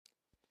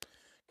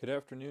Good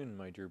afternoon,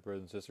 my dear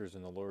brothers and sisters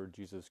in the Lord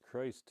Jesus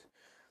Christ.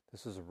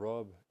 This is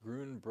Rob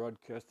Gruen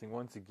broadcasting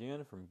once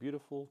again from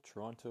beautiful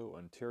Toronto,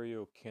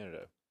 Ontario,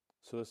 Canada.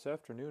 So this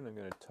afternoon I'm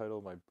going to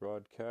title my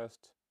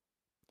broadcast,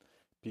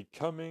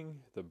 Becoming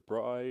the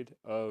Bride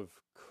of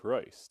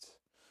Christ.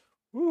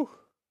 Woo!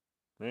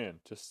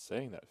 Man, just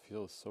saying that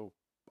feels so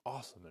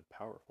awesome and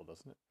powerful,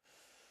 doesn't it?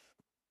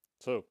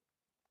 So, I'm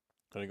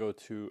going to go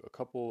to a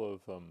couple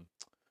of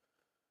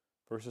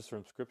verses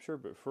from Scripture,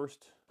 but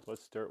first,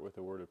 let's start with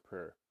a word of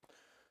prayer.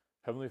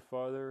 Heavenly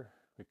Father,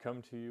 we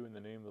come to you in the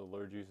name of the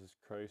Lord Jesus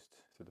Christ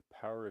through the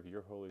power of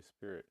your Holy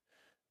Spirit.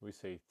 We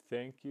say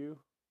thank you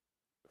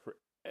for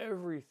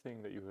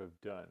everything that you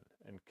have done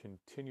and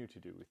continue to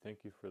do. We thank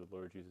you for the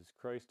Lord Jesus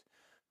Christ,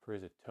 for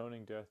his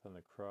atoning death on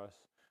the cross.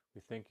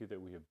 We thank you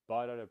that we have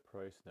bought at a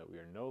price and that we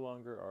are no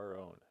longer our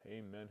own.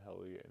 Amen,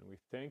 hallelujah. And we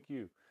thank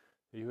you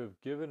that you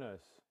have given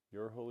us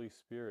your Holy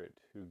Spirit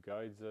who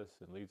guides us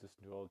and leads us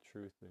into all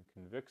truth and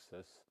convicts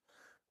us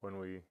when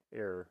we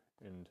err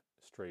and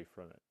stray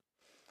from it.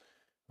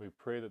 We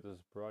pray that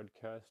this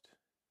broadcast,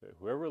 that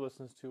whoever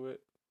listens to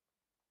it,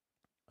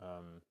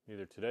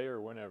 either today or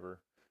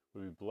whenever,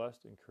 will be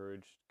blessed,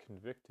 encouraged,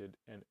 convicted,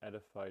 and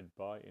edified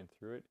by and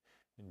through it.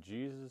 In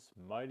Jesus'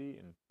 mighty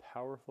and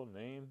powerful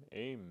name,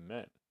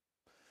 amen.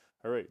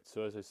 All right,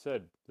 so as I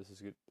said, this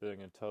is I'm going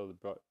to tell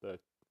the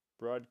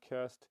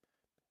broadcast,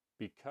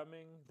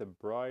 Becoming the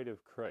Bride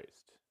of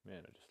Christ.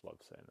 Man, I just love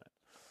saying that.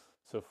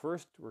 So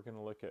first, we're going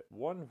to look at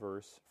one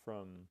verse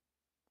from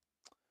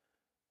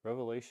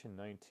Revelation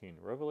 19.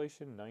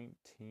 Revelation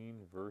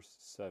 19, verse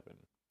 7.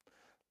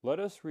 Let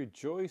us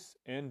rejoice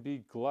and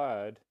be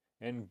glad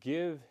and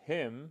give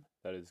him,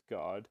 that is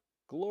God,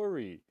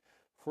 glory.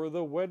 For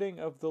the wedding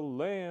of the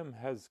Lamb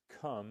has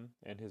come,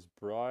 and his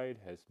bride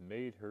has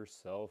made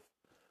herself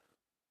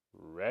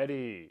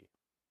ready.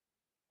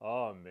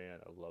 Oh man,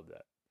 I love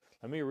that.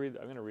 I'm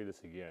going to read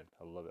this again.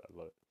 I love it. I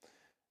love it.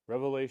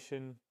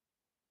 Revelation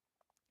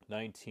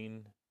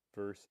 19,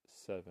 verse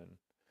 7.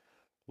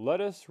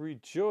 Let us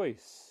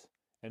rejoice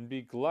and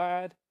be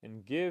glad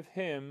and give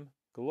him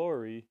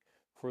glory,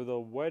 for the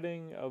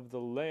wedding of the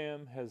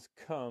Lamb has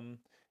come,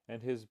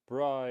 and his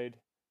bride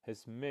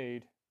has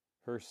made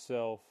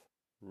herself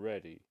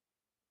ready.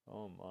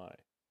 Oh my.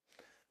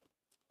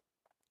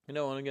 I'm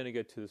going to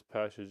get to this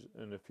passage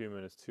in a few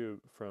minutes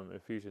too, from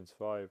Ephesians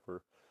 5,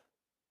 where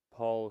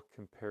Paul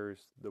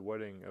compares the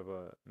wedding of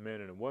a man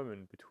and a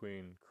woman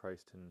between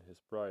Christ and his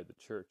bride, the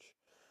church.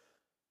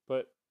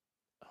 But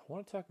I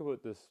want to talk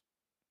about this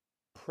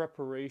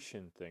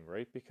preparation thing,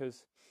 right?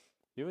 Because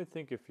you would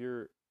think if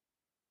you're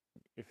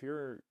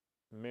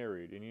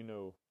married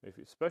and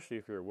especially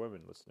if you're a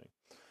woman listening,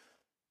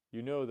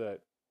 you know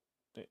that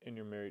and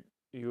you're married,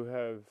 you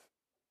have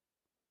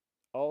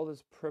all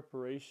this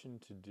preparation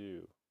to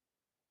do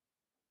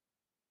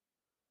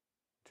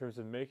in terms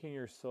of making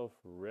yourself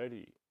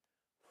ready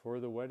for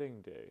the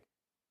wedding day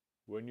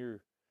when you're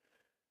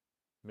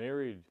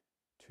married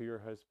to your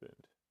husband.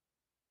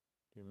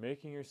 You're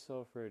making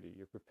yourself ready.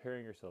 You're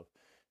preparing yourself.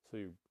 So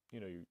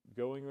you're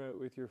going out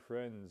with your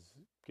friends,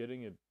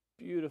 getting a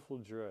beautiful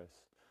dress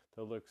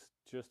that looks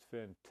just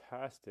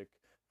fantastic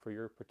for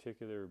your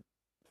particular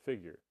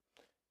figure.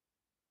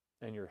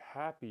 And you're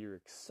happy, you're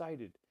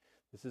excited.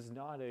 This is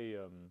not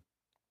a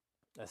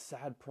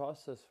sad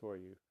process for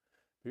you.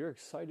 But you're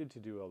excited to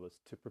do all this,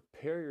 to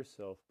prepare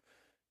yourself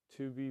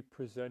to be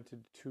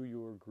presented to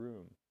your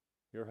groom,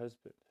 your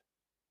husband.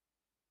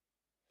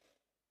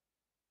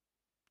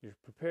 You're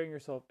preparing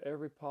yourself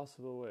every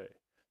possible way.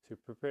 So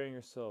you're preparing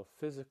yourself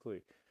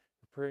physically,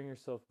 preparing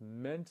yourself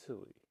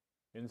mentally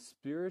and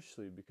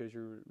spiritually, because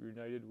you're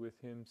united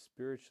with him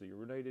spiritually.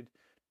 You're united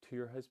to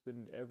your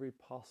husband in every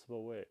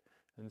possible way.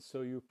 And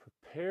so you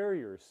prepare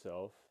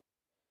yourself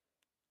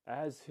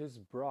as his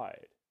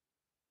bride,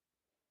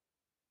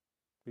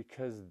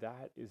 because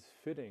that is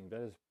fitting,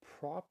 that is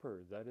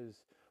proper, that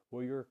is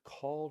what you're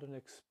called and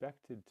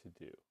expected to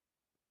do.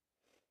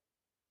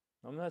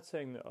 I'm not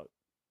saying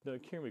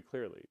that, hear me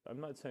clearly, I'm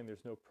not saying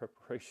there's no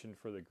preparation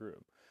for the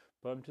groom,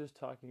 but I'm just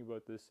talking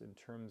about this in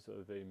terms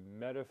of a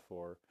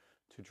metaphor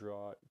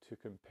to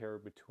compare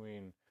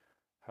between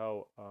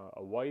how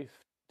a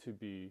wife to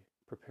be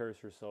prepares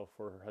herself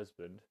for her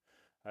husband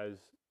as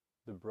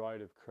the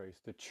bride of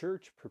Christ. The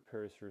church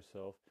prepares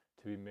herself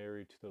to be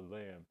married to the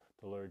Lamb,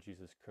 the Lord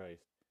Jesus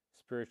Christ,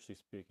 spiritually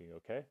speaking,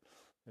 okay?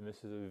 And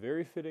this is a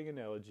very fitting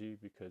analogy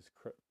because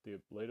the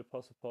late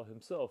Apostle Paul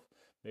himself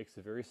makes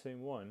the very same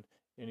one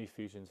in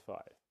Ephesians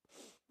 5.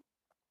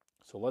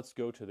 So let's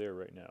go to there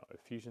right now.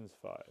 Ephesians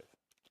 5.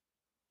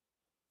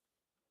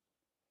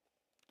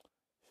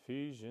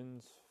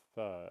 Ephesians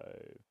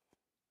 5.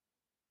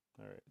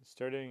 All right,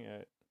 starting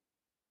at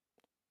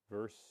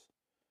verse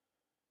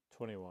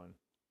 21.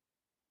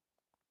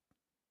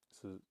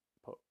 This is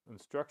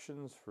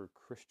instructions for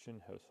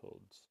Christian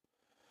households.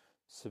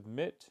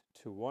 Submit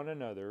to one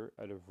another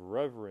out of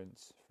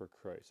reverence for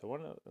Christ. I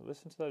want to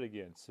listen to that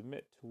again.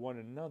 Submit to one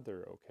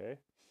another, okay?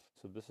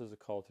 So this is a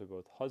call to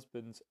both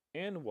husbands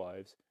and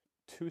wives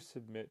to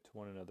submit to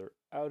one another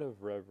out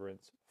of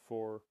reverence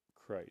for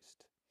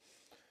Christ.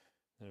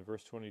 And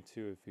verse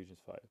 22 of Ephesians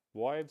 5.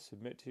 Wives,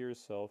 submit to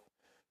yourself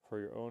for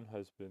your own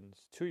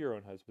husbands, to your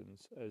own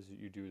husbands, as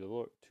you do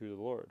to the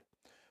Lord.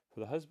 For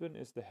the husband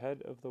is the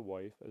head of the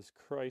wife, as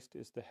Christ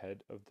is the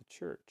head of the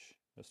church.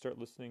 Now start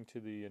listening to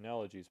the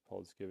analogies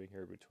Paul's giving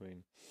here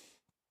between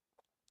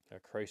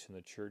Christ and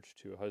the church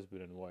to a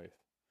husband and wife,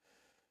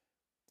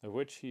 of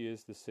which he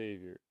is the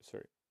Savior.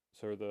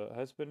 So the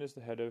husband is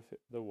the head of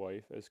the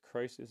wife, as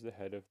Christ is the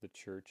head of the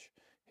church,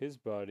 his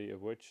body,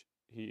 of which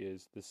he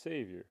is the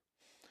Savior.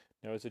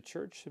 Now as the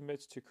church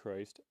submits to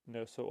Christ,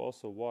 now so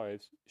also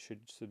wives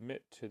should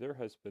submit to their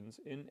husbands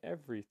in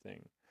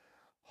everything.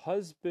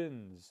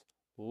 Husbands,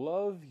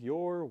 love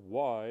your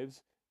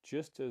wives,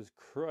 just as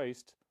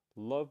Christ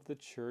loved the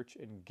church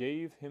and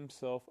gave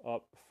himself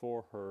up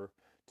for her,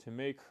 to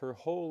make her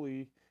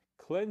holy,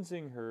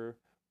 cleansing her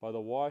by the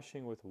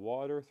washing with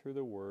water through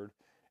the word,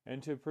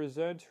 and to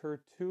present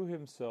her to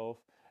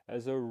himself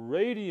as a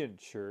radiant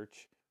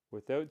church,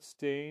 without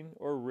stain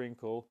or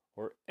wrinkle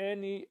or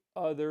any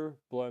other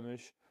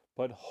blemish,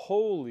 but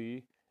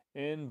holy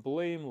and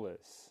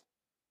blameless.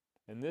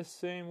 In this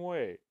same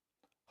way,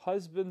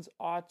 husbands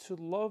ought to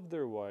love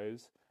their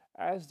wives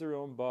as their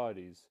own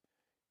bodies.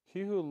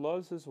 He who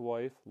loves his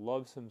wife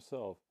loves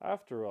himself.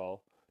 After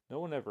all, no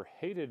one ever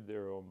hated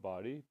their own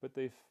body, but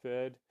they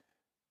fed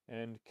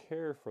and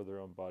care for their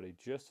own body,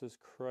 just as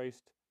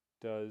Christ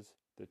does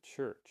the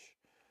church.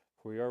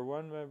 For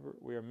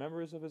we are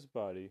members of his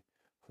body.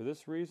 For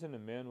this reason, a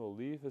man will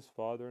leave his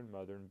father and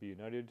mother and be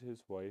united to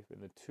his wife,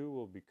 and the two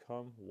will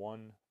become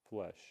one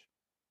flesh.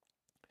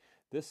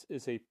 This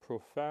is a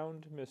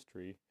profound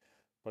mystery,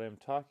 but I am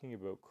talking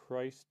about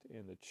Christ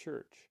and the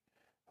church.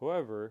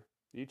 However,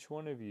 each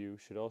one of you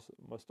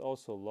must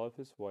also love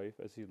his wife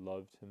as he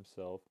loved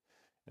himself,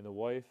 and the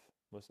wife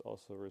must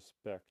also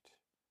respect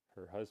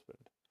her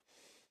husband.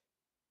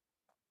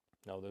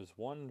 Now there's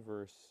one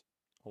verse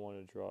I want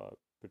to draw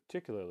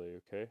particularly,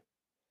 okay?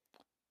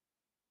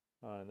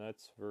 And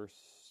that's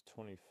verse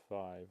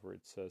 25, where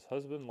it says,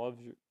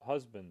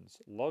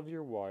 Husbands, love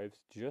your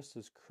wives just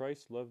as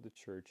Christ loved the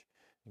church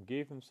and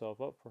gave himself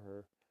up for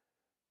her.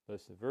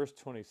 Listen, verse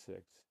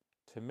 26,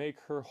 to make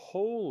her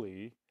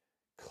holy,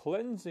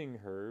 cleansing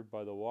her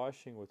by the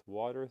washing with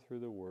water through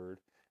the word,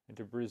 and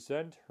to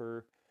present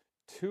her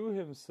to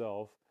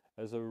himself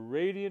as a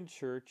radiant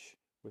church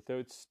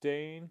without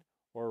stain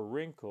or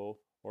wrinkle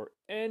or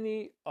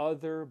any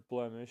other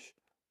blemish,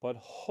 but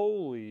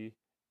holy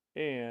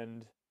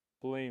and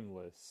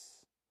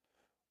blameless.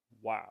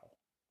 Wow.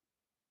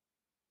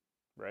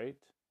 Right?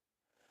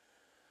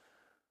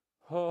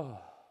 Oh,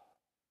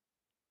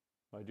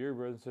 my dear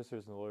brothers and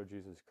sisters in the Lord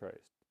Jesus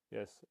Christ.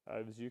 Yes,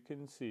 as you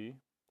can see,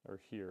 or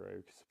hear,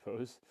 I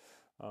suppose,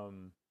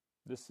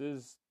 this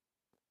is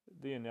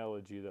the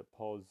analogy that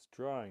Paul is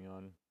drawing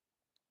on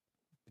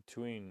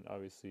between,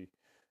 obviously,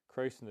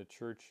 Christ and the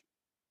church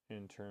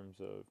in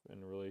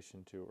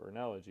relation to, or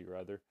analogy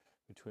rather,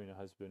 between a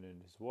husband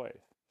and his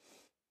wife.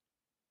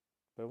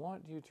 But I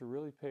want you to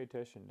really pay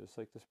attention to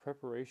this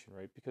preparation,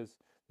 right? Because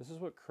this is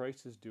what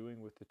Christ is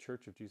doing with the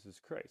church of Jesus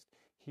Christ.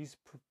 He's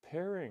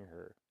preparing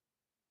her.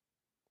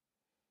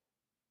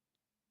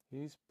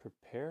 He's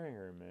preparing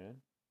her,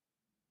 man,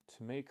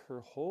 to make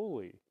her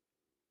holy.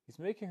 He's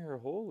making her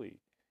holy.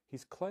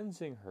 He's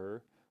cleansing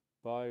her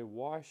by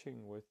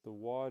washing with the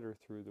water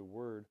through the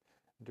word,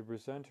 and to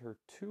present her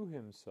to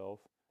himself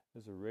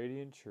as a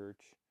radiant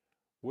church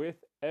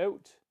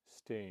without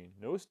stain.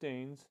 No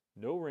stains,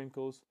 no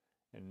wrinkles,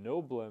 and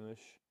no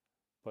blemish,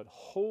 but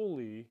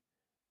holy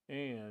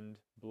and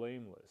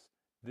blameless.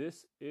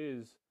 This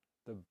is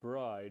the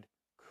bride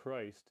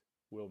Christ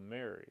will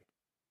marry.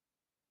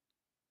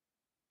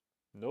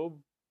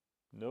 No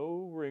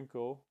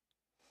wrinkle,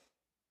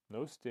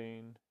 no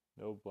stain,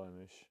 no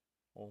blemish,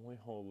 only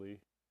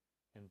holy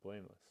and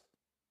blameless.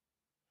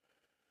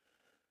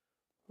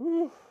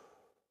 Whew.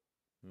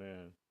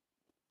 Man,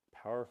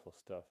 powerful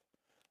stuff.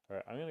 All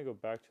right, I'm going to go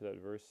back to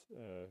that verse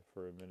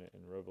for a minute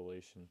in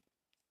Revelation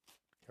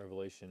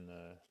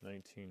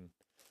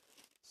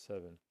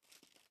 19:7.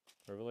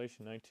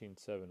 Revelation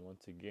 19:7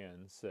 once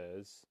again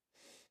says,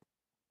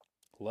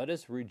 "Let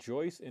us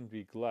rejoice and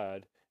be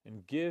glad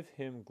and give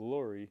him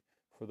glory,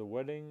 for the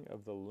wedding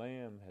of the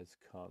Lamb has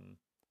come,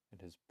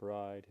 and his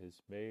bride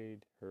has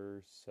made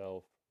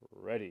herself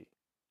ready."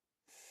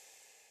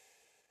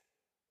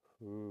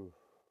 Ooh.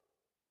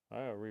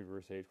 I'll read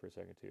verse 8 for a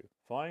second too.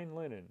 "Fine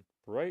linen,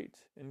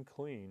 bright and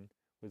clean,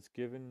 was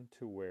given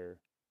to wear."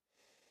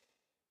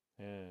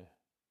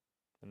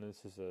 And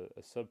this is a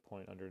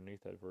subpoint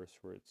underneath that verse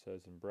where it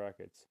says in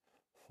brackets,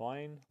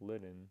 "Fine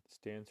linen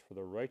stands for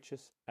the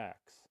righteous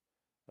acts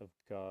of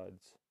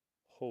God's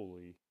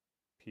holy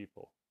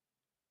people."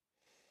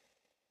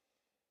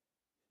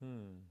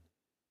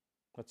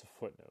 That's a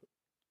footnote.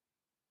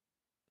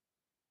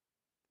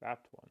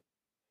 Apt one.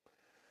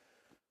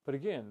 But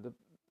again,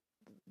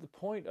 the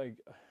point I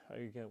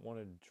again want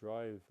to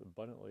drive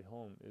abundantly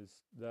home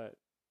is that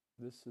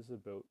this is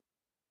about,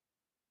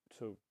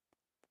 so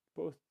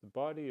both the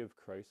body of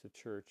Christ, the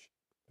church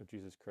of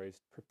Jesus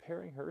Christ,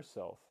 preparing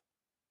herself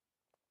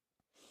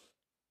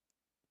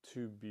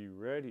to be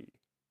ready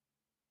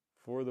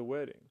for the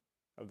wedding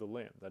of the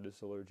Lamb, that is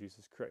the Lord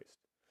Jesus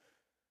Christ.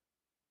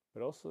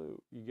 But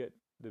also you get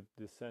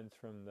the sense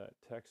from that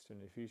text in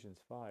Ephesians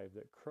 5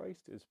 that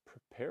Christ is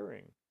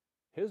preparing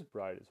his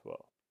bride as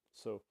well.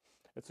 So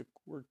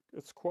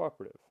it's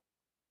cooperative,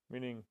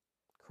 meaning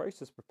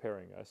Christ is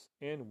preparing us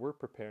and we're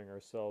preparing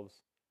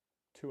ourselves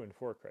to and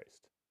for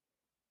Christ.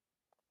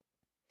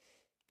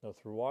 Now,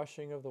 through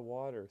washing of the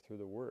water, through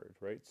the word,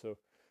 right? So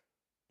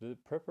the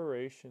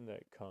preparation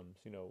that comes,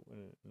 in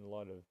a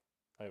lot of,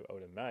 I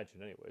would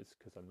imagine anyways,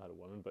 because I'm not a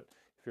woman, but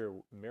if you're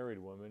a married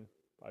woman,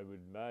 I would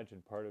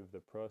imagine part of the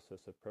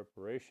process of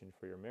preparation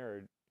for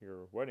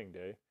your wedding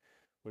day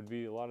would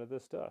be a lot of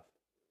this stuff.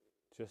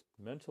 Just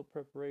mental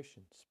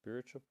preparation,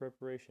 spiritual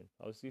preparation,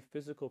 obviously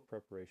physical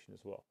preparation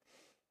as well.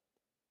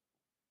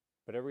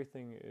 But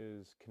everything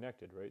is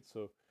connected, right?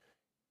 So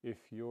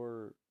if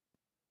you're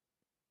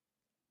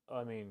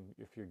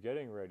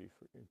getting ready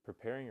for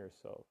preparing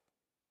yourself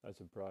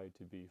as a bride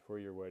to be for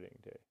your wedding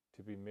day,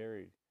 to be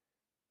married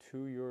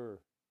to your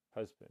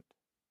husband,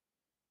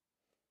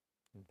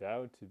 and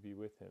vowed to be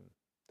with him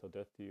till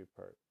death do you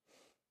part,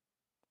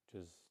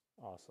 which is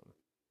awesome.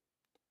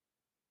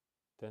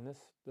 Then this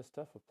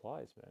stuff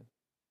applies, man.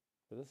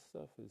 But this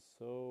stuff is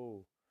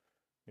so,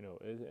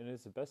 and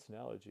it's the best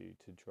analogy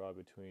to draw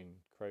between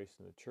Christ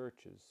and the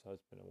church as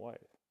husband and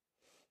wife,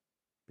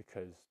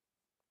 because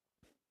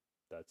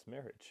that's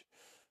marriage.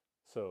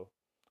 So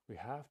we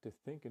have to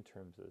think in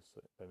terms of this,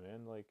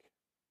 man,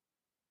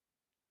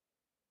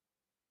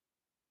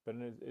 but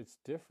it's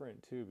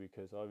different too,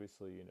 because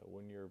obviously,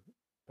 when you're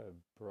a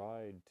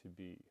bride to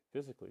be,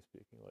 physically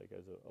speaking, like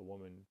as a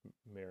woman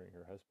marrying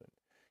her husband,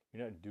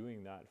 you're not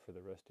doing that for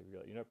the rest of your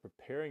life. You're not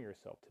preparing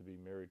yourself to be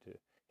married to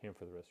him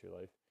for the rest of your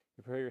life.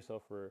 You prepare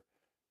yourself for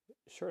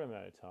a short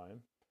amount of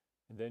time,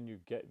 and then you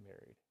get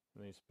married,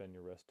 and then you spend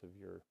your rest of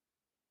your,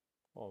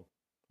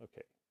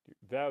 you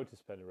vow to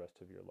spend the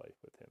rest of your life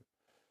with him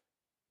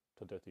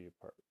till death do you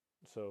part.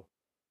 So,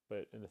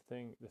 but and the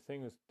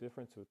thing is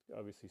difference with,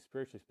 obviously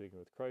spiritually speaking,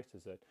 with Christ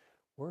is that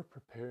we're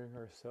preparing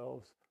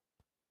ourselves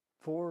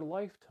for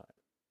lifetime.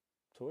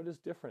 So it is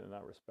different in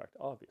that respect,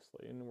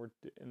 obviously, and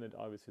then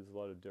obviously there's a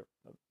lot of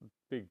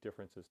big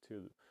differences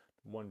too.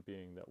 One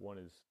being that one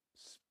is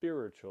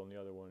spiritual, and the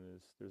other one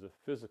is there's a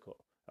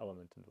physical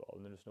element involved,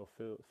 and there's no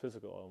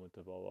physical element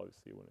involved,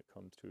 obviously, when it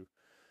comes to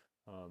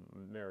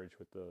marriage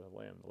with the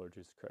Lamb, the Lord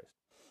Jesus Christ.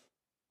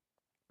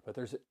 But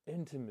there's an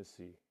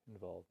intimacy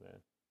involved,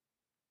 man.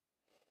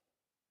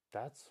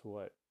 That's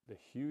what the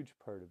huge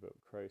part about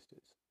Christ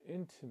is.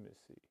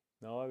 Intimacy.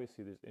 Now,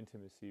 obviously, there's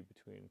intimacy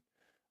between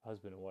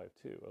husband and wife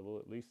too, although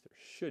at least there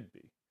should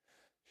be.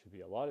 Should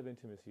be a lot of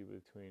intimacy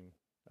between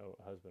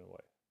a husband and wife.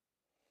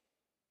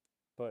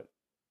 But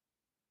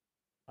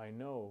I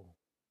know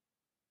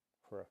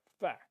for a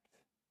fact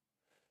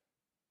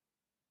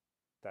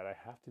that I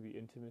have to be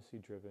intimacy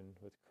driven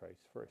with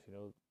Christ first.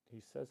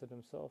 He says it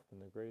himself in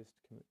the greatest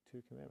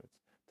two commandments: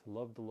 to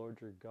love the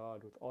Lord your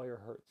God with all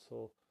your heart,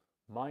 soul,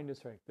 mind, and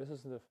strength. This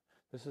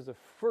is the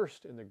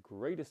first and the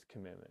greatest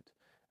commandment.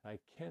 And I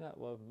cannot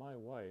love my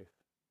wife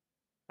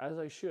as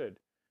I should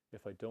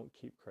if I don't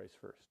keep Christ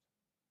first.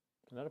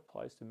 And that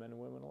applies to men and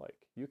women alike.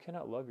 You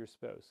cannot love your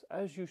spouse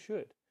as you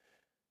should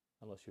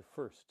unless you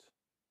first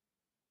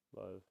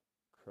love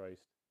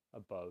Christ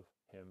above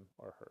him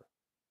or her.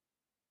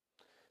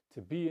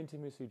 To be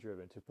intimacy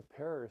driven, to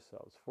prepare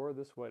ourselves for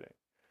this wedding.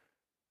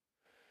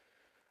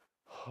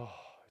 Oh,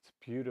 it's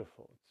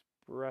beautiful.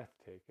 It's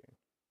breathtaking.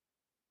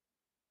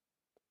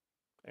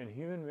 And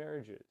human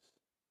marriages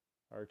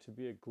are to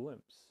be a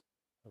glimpse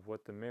of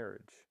what the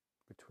marriage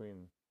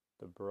between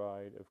the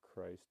bride of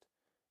Christ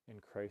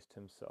and Christ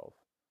himself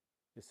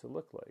is to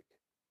look like,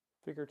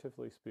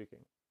 figuratively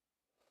speaking.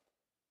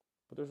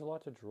 But there's a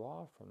lot to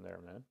draw from there,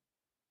 man.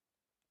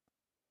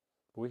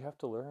 But we have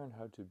to learn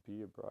how to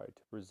be a bride,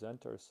 to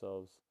present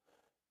ourselves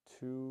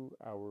to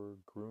our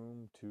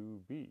groom to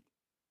be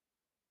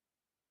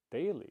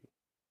daily,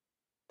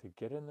 to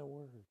get in the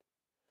Word,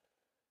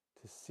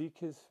 to seek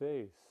his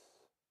face,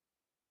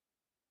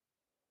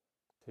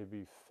 to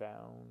be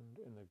found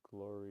in the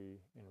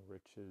glory and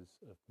riches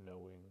of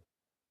knowing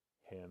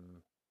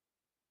him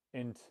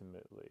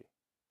intimately,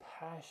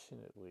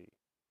 passionately,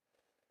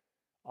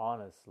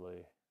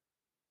 honestly.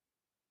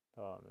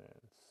 Oh man,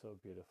 it's so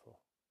beautiful.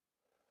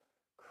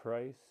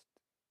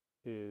 Christ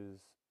is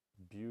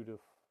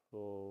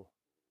beautiful.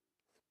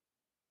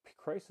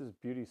 Christ is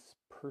beauty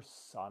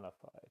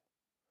personified.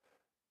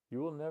 You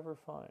will never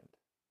find,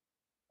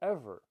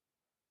 ever,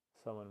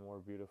 someone more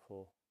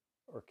beautiful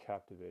or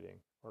captivating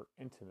or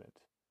intimate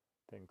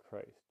than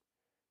Christ,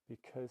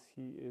 because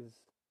he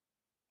is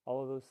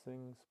all of those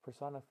things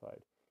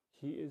personified.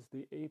 He is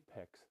the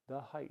apex,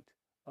 the height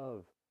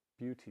of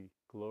beauty,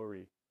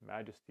 glory,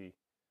 majesty,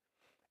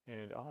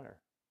 and honor.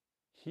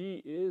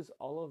 He is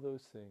all of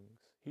those things.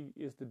 He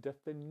is the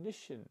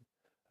definition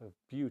of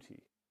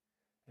beauty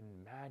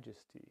and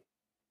majesty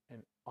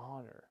and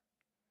honor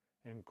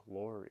and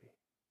glory.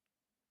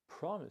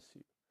 Promise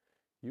you,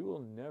 you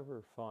will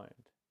never find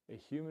a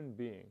human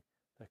being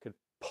that could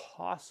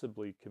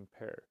possibly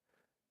compare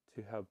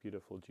to how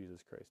beautiful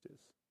Jesus Christ is.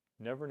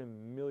 Never in a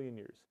million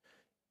years.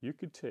 You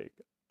could take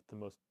the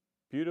most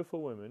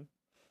beautiful women,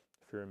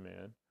 if you're a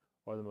man,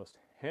 or the most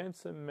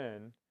handsome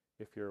men,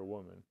 if you're a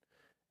woman,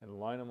 and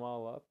line them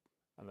all up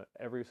on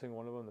every single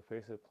one of them on the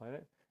face of the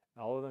planet,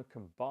 and all of them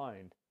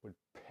combined would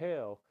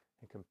pale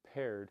and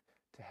compared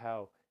to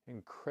how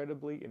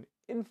incredibly and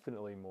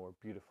infinitely more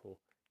beautiful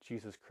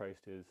Jesus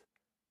Christ is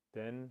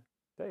than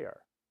they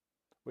are.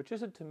 Which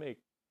isn't to make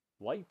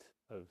light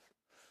of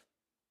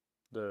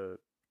the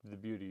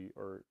beauty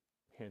or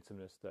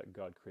handsomeness that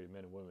God created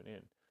men and women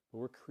in, but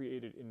we're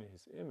created in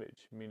His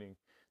image, meaning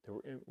that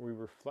we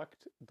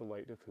reflect the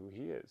light of who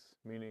He is,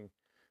 meaning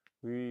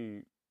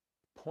we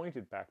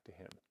pointed back to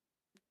Him.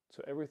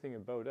 So everything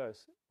about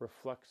us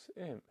reflects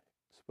Him.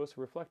 It's supposed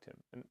to reflect Him.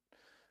 And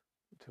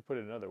to put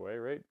it another way,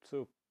 right?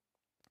 So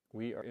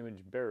we are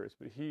image bearers,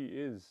 but He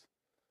is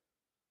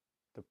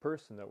the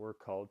person that we're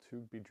called to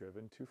be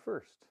driven to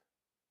first.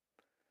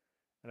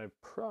 And I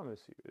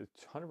promise you,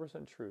 it's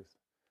 100% truth,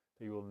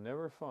 that you will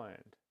never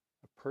find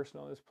a person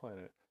on this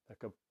planet that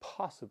could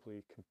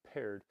possibly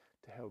compared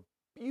to how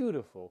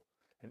beautiful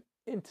and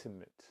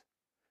intimate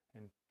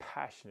and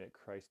passionate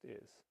Christ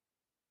is.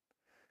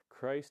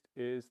 Christ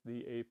is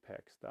the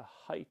apex, the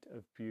height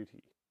of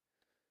beauty.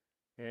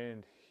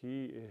 And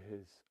He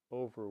is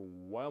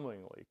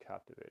overwhelmingly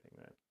captivating,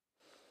 man.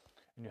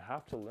 And you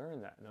have to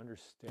learn that and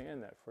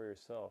understand that for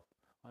yourself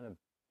on a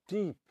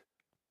deep,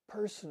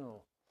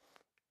 personal,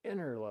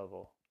 inner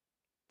level.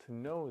 To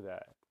know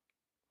that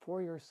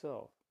for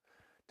yourself.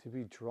 To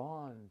be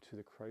drawn to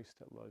the Christ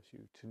that loves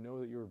you. To know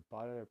that you're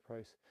bought at a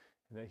price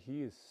and that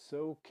He is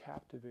so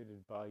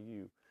captivated by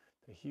you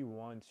that He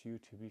wants you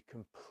to be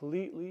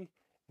completely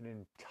and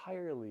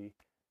entirely,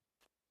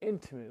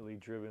 intimately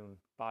driven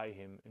by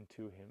Him and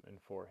to Him and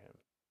for Him.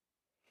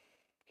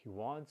 He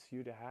wants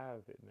you to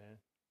have it, man.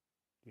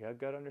 You have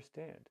got to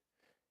understand.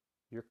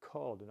 You're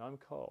called, and I'm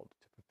called,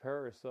 to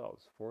prepare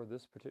ourselves for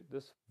this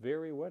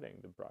very wedding,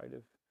 the bride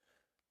of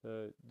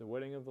the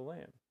wedding of the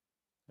Lamb.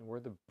 And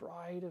we're the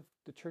bride of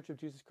the Church of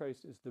Jesus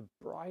Christ is the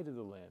bride of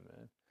the Lamb,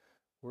 man.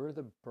 We're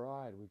the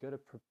bride. We got to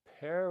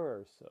prepare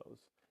ourselves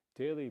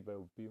daily by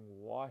being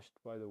washed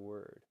by the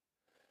Word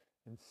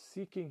and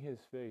seeking His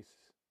face,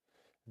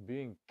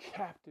 being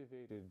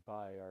captivated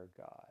by our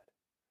God,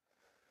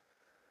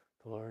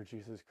 the Lord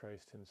Jesus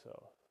Christ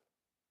Himself.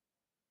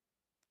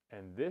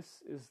 And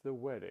this is the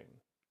wedding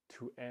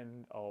to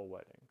end all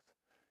weddings.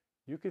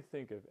 You could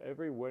think of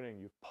every wedding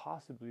you've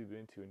possibly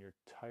been to in your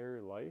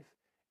entire life,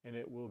 and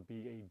it will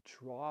be a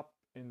drop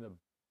in the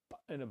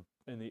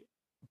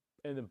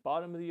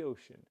bottom of the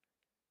ocean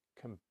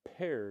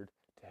compared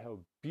to how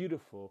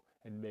beautiful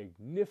and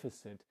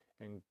magnificent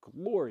and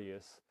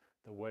glorious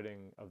the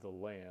wedding of the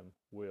Lamb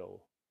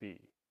will be.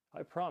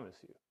 I promise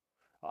you.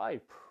 I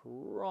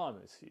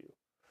promise you.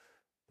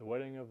 The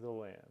wedding of the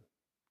Lamb,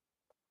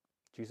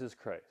 Jesus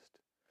Christ,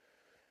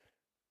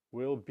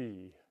 will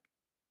be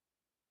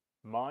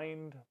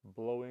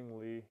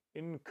mind-blowingly,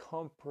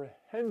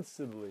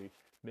 incomprehensibly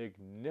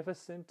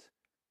magnificent,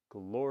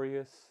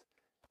 glorious,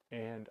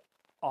 and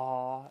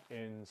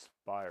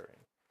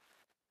awe-inspiring.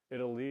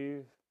 It'll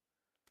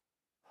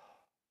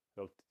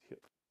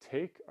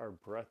take our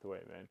breath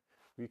away, man.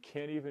 We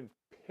can't even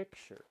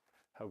picture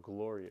how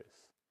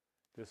glorious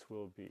this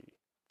will be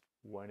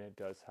when it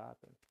does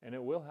happen. And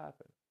it will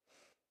happen.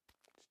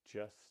 It's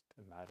just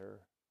a matter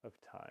of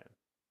time.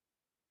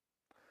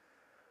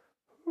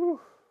 Whew.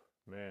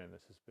 Man,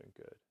 this has been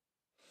good.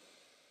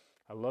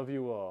 I love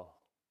you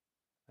all.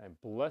 I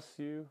bless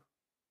you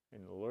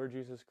in the Lord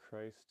Jesus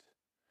Christ.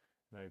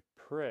 And I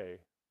pray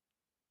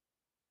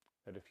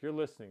that if you're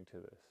listening to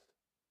this,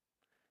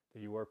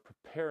 that you are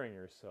preparing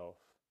yourself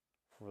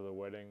for the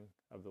wedding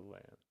of the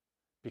Lamb,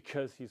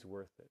 because He's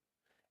worth it,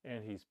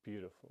 and He's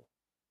beautiful,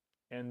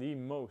 and the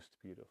most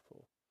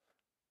beautiful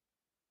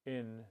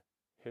in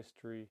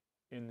history,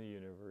 in the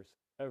universe,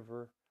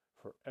 ever,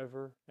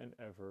 forever and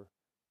ever.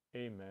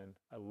 Amen.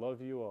 I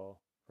love you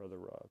all, Brother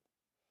Rob.